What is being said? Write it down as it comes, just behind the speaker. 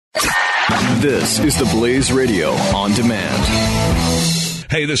This is the Blaze Radio on demand.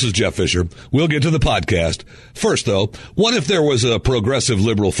 Hey, this is Jeff Fisher. We'll get to the podcast. First, though, what if there was a progressive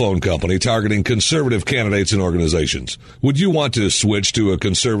liberal phone company targeting conservative candidates and organizations? Would you want to switch to a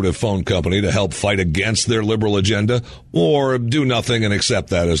conservative phone company to help fight against their liberal agenda, or do nothing and accept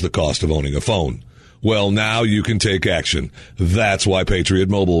that as the cost of owning a phone? Well, now you can take action. That's why Patriot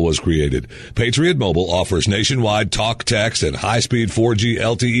Mobile was created. Patriot Mobile offers nationwide talk, text, and high-speed 4G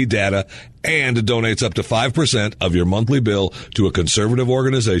LTE data and donates up to 5% of your monthly bill to a conservative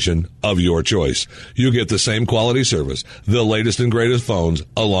organization of your choice. You get the same quality service, the latest and greatest phones,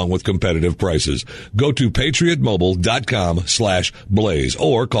 along with competitive prices. Go to patriotmobile.com/blaze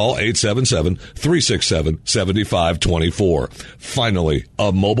or call 877-367-7524. Finally,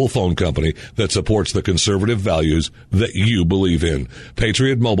 a mobile phone company that supports the conservative values that you believe in.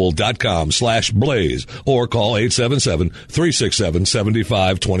 patriotmobile.com/blaze or call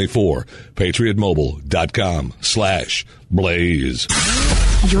 877-367-7524. patriotmobile.com/blaze.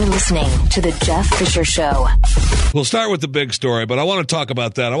 You're listening to the Jeff Fisher Show. We'll start with the big story, but I want to talk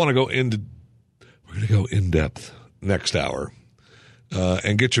about that. We're going to go in depth next hour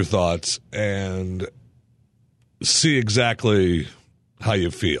and get your thoughts and see exactly how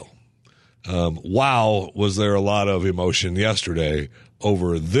you feel. Wow, was there a lot of emotion yesterday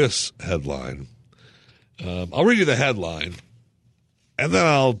over this headline. I'll read you the headline, and then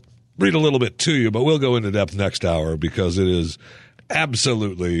I'll read a little bit to you, but we'll go into depth next hour because it is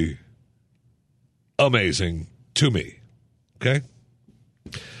absolutely amazing to me. Okay?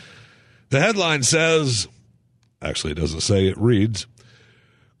 The headline says, actually it doesn't say, it reads,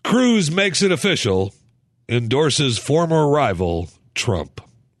 Cruz makes it official, endorses former rival Trump.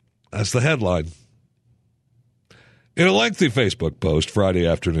 That's the headline. In a lengthy Facebook post Friday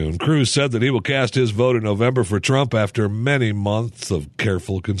afternoon, Cruz said that he will cast his vote in November for Trump after many months of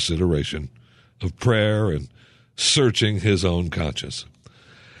careful consideration, of prayer, and searching his own conscience.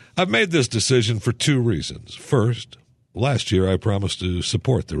 I've made this decision for two reasons. First, last year I promised to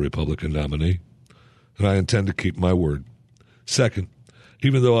support the Republican nominee, and I intend to keep my word. Second,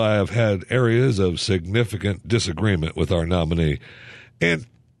 even though I have had areas of significant disagreement with our nominee, and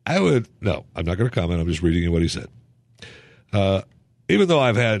I'm not going to comment, I'm just reading you what he said. Even though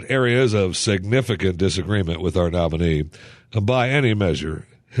I've had areas of significant disagreement with our nominee, by any measure,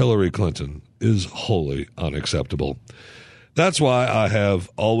 Hillary Clinton is wholly unacceptable. That's why I have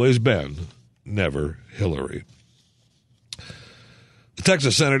always been never Hillary. The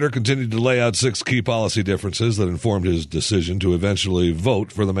Texas senator continued to lay out 6 key policy differences that informed his decision to eventually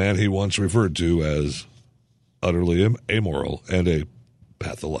vote for the man he once referred to as utterly amoral and a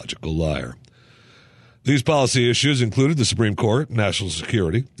pathological liar. These policy issues included the Supreme Court, national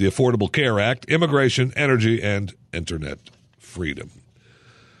security, the Affordable Care Act, immigration, energy, and internet freedom.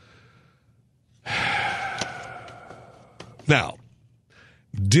 Now,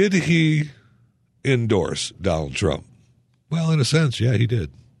 did he endorse Donald Trump? Well, in a sense, yeah, he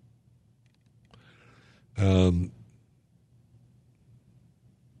did.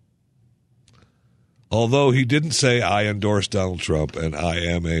 Although he didn't say, I endorse Donald Trump and I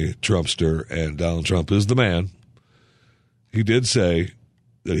am a Trumpster and Donald Trump is the man, he did say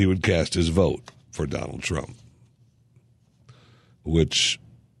that he would cast his vote for Donald Trump, which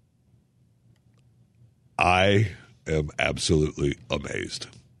I am absolutely amazed.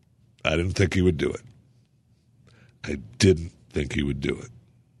 I didn't think he would do it. I didn't think he would do it.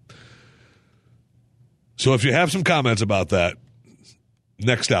 So if you have some comments about that,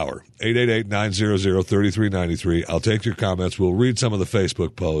 next hour, 888-900-3393. I'll take your comments. We'll read some of the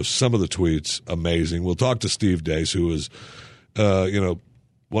Facebook posts, some of the tweets. Amazing. We'll talk to Steve Deace, who is,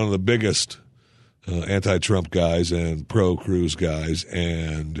 one of the biggest anti-Trump guys and pro-Cruz guys.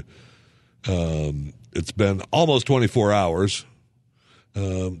 And it's been almost 24 hours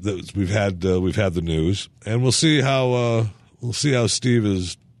that we've had the news, and we'll see how Steve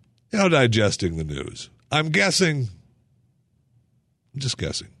is digesting the news. I'm just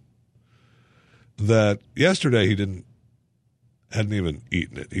guessing that yesterday he hadn't even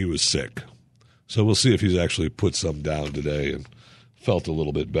eaten it. He was sick. So we'll see if he's actually put some down today and felt a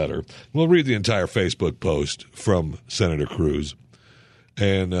little bit better. We'll read the entire Facebook post from Senator Cruz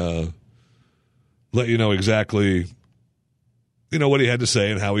and let you know exactly, what he had to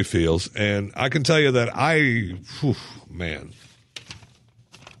say and how he feels. And I can tell you that I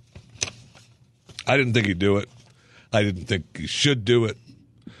didn't think he'd do it. I didn't think he should do it.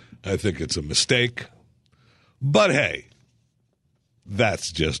 I think it's a mistake. But hey,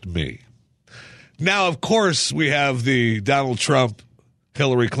 that's just me. Now, of course, we have the Donald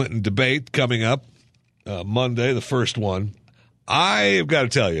Trump-Hillary Clinton debate coming up Monday, the first one. I've got to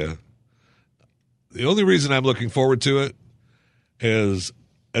tell you, the only reason I'm looking forward to it is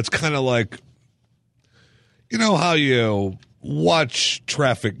it's kind of like, you know how you watch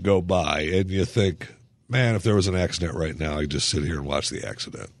traffic go by and you think, man, if there was an accident right now, I'd just sit here and watch the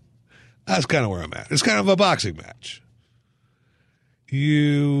accident. That's kind of where I'm at. It's kind of a boxing match.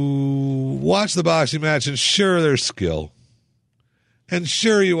 You watch the boxing match, and sure, there's skill. And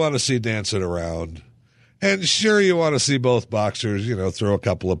sure, you want to see dancing around. And sure, you want to see both boxers, throw a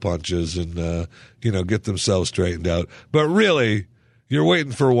couple of punches and, get themselves straightened out. But really, you're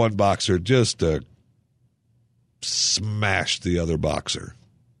waiting for one boxer just to smash the other boxer.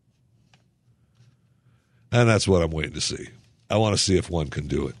 And that's what I'm waiting to see. I want to see if one can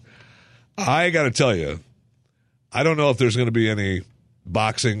do it. I got to tell you, I don't know if there's going to be any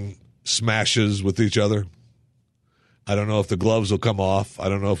boxing smashes with each other. I don't know if the gloves will come off. I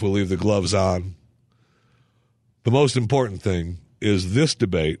don't know if we'll leave the gloves on. The most important thing is this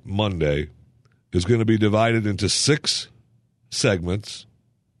debate Monday is going to be divided into 6 segments,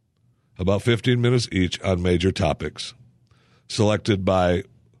 about 15 minutes each, on major topics, selected by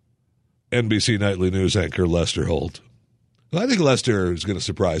NBC Nightly News anchor Lester Holt. I think Lester is going to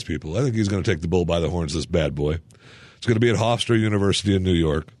surprise people. I think he's going to take the bull by the horns, this bad boy. It's going to be at Hofstra University in New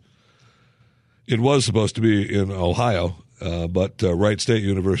York. It was supposed to be in Ohio, but Wright State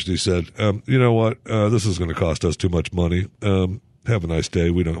University said, you know what, this is going to cost us too much money. Have a nice day.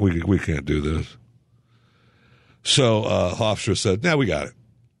 We can't do this. So Hofstra said, we got it.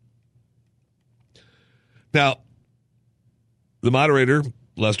 Now, the moderator,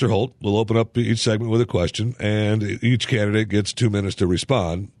 Lester Holt, will open up each segment with a question, and each candidate gets 2 minutes to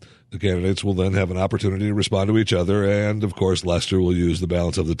respond. The candidates will then have an opportunity to respond to each other, and, of course, Lester will use the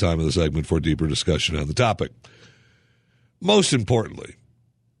balance of the time of the segment for deeper discussion on the topic. Most importantly,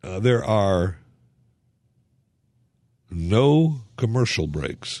 there are no commercial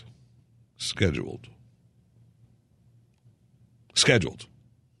breaks scheduled.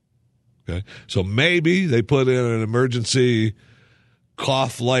 Okay? So maybe they put in an emergency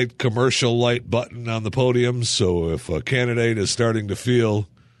cough light, commercial light button on the podium, so if a candidate is starting to feel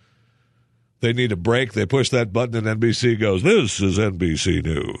they need a break, they push that button and NBC goes, "This is NBC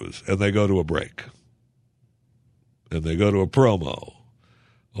News," and they go to a break. And they go to a promo.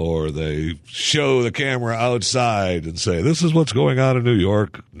 Or they show the camera outside and say, "This is what's going on in New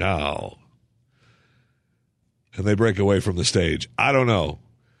York now." And they break away from the stage. I don't know.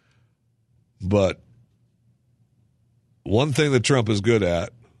 But one thing that Trump is good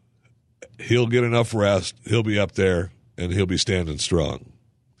at, he'll get enough rest, he'll be up there, and he'll be standing strong.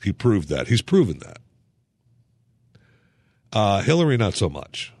 He proved that. He's proven that. Hillary, not so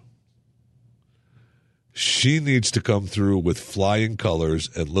much. She needs to come through with flying colors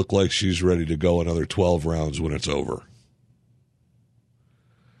and look like she's ready to go another 12 rounds when it's over.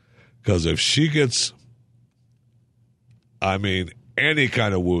 Because if she gets, any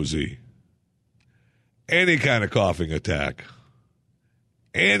kind of woozy, any kind of coughing attack,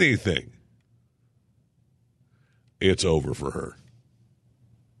 anything, it's over for her.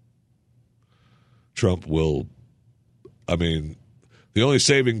 Trump will, the only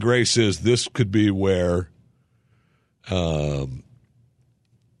saving grace is this could be where Al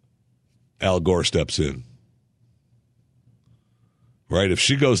Gore steps in. Right? If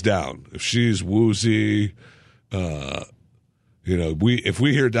she goes down, if she's woozy, if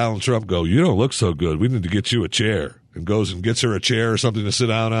we hear Donald Trump go, "You don't look so good, we need to get you a chair," and goes and gets her a chair or something to sit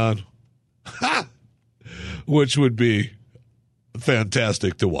down on, which would be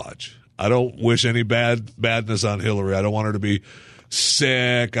fantastic to watch. I don't wish any badness on Hillary. I don't want her to be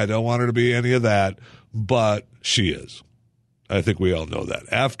sick. I don't want her to be any of that, but she is. I think we all know that.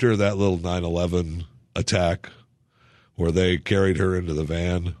 After that little 9/11 attack where they carried her into the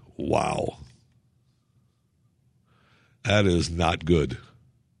van, wow. That is not good.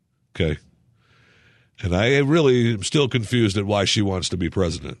 Okay? And I really am still confused at why she wants to be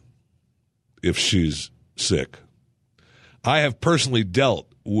president if she's sick. I have personally dealt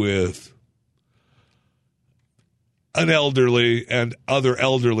with an elderly and other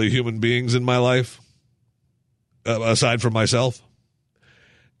elderly human beings in my life, aside from myself.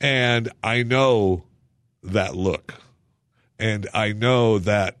 And I know that look. And I know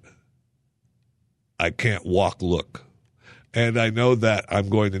that I can't walk look. And I know that I'm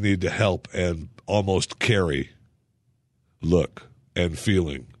going to need to help and almost carry look and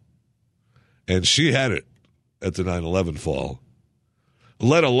feeling. And she had it at the 9/11 fall,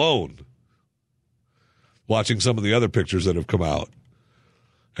 let alone watching some of the other pictures that have come out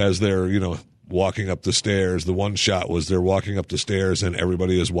as they're, walking up the stairs. The one shot was they're walking up the stairs and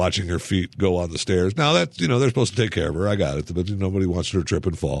everybody is watching her feet go on the stairs. Now, that's, they're supposed to take care of her. I got it. But nobody wants her to trip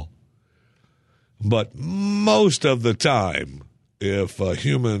and fall. But most of the time, if a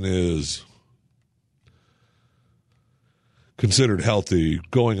human is considered healthy,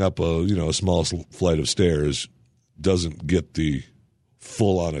 going up a small flight of stairs doesn't get the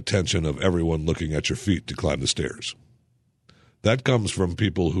full-on attention of everyone looking at your feet to climb the stairs. That comes from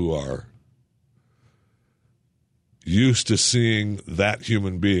people who are used to seeing that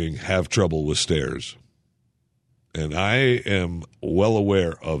human being have trouble with stairs. And I am well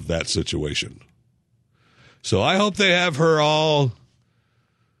aware of that situation. So I hope they have her all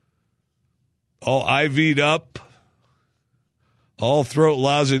IV'd up, all throat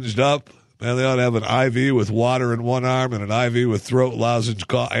lozenged up. Man, they ought to have an IV with water in one arm and an IV with throat lozenge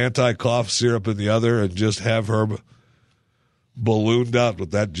anti-cough syrup in the other, and just have her ballooned out with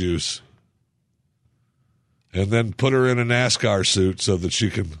that juice. And then put her in a NASCAR suit so that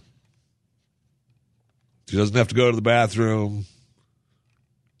she doesn't have to go to the bathroom.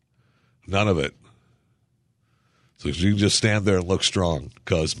 None of it. So she can just stand there and look strong.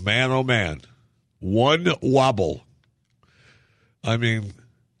 Because, man, oh, man, one wobble. I mean,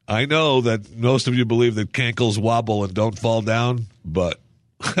 I know that most of you believe that cankles wobble and don't fall down, but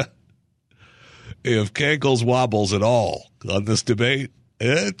if cankles wobbles at all on this debate,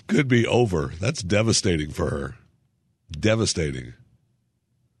 it could be over. That's devastating for her. Devastating.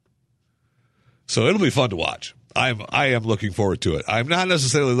 So it'll be fun to watch. I am looking forward to it. I'm not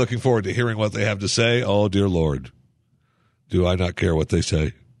necessarily looking forward to hearing what they have to say. Oh, dear Lord. Do I not care what they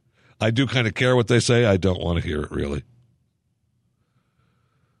say? I do kind of care what they say. I don't want to hear it, really.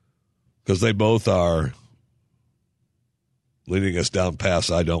 Because they both are leading us down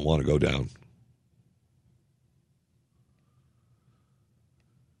paths I don't want to go down.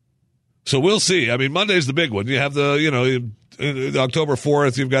 So we'll see. I mean, Monday's the big one. You have October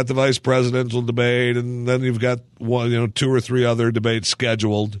 4th, you've got the vice presidential debate, and then you've got 2 or 3 other debates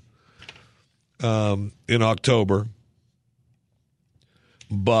scheduled in October.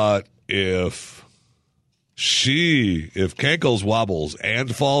 But if Kankles wobbles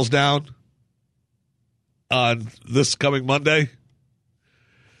and falls down on this coming Monday,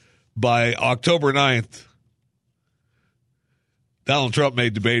 by October 9th, Donald Trump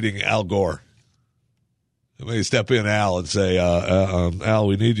made debating Al Gore. He may step in, Al, and say, Al,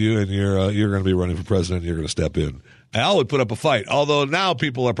 we need you, and you're going to be running for president, and you're going to step in. Al would put up a fight, although now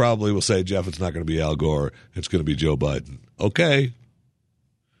people probably will say, Jeff, it's not going to be Al Gore. It's going to be Joe Biden. Okay.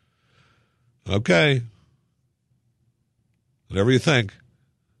 Whatever you think.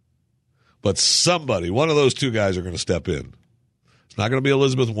 But somebody, one of those two guys are going to step in. It's not going to be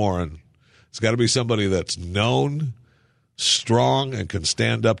Elizabeth Warren. It's got to be somebody that's known, strong, and can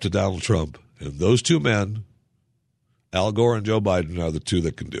stand up to Donald Trump. And those two men, Al Gore and Joe Biden, are the two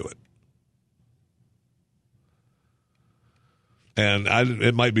that can do it. And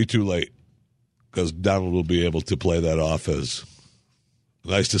it might be too late, because Donald will be able to play that off as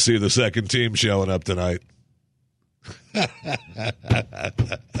nice to see the second team showing up tonight.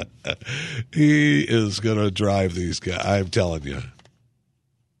 He is going to drive these guys. I'm telling you.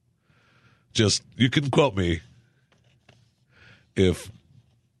 Just, you can quote me if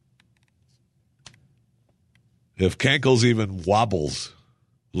Kankles even wobbles,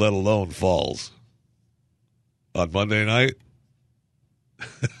 let alone falls, on Monday night,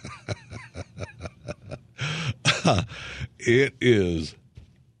 it is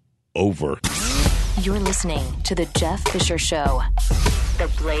over. You're listening to The Jeff Fisher Show,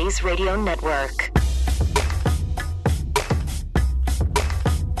 the Blaze Radio Network.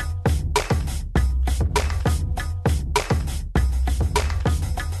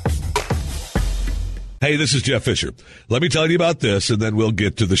 Hey, this is Jeff Fisher. Let me tell you about this, and then we'll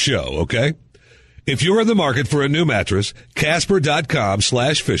get to the show, okay? If you're in the market for a new mattress,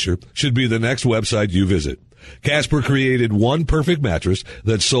 Casper.com/Fisher should be the next website you visit. Casper created one perfect mattress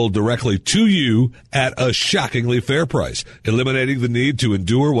that sold directly to you at a shockingly fair price, eliminating the need to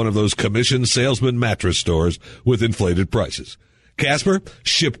endure one of those commission salesman mattress stores with inflated prices. Casper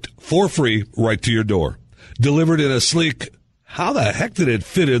shipped for free right to your door, delivered in a sleek, how the heck did it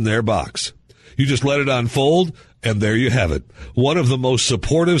fit in their box? You just let it unfold, and there you have it. One of the most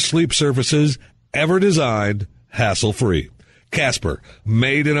supportive sleep surfaces ever designed, hassle-free. Casper,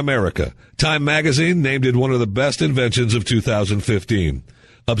 made in America. Time magazine named it one of the best inventions of 2015.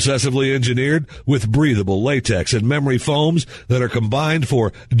 Obsessively engineered with breathable latex and memory foams that are combined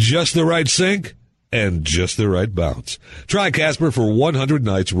for just the right sink and just the right bounce. Try Casper for 100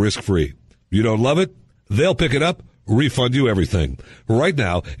 nights risk-free. You don't love it? They'll pick it up refund you everything. Right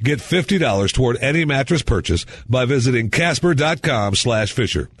now, get $50 toward any mattress purchase by visiting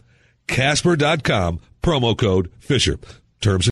Casper.com/Fisher. Casper.com, promo code Fisher. Terms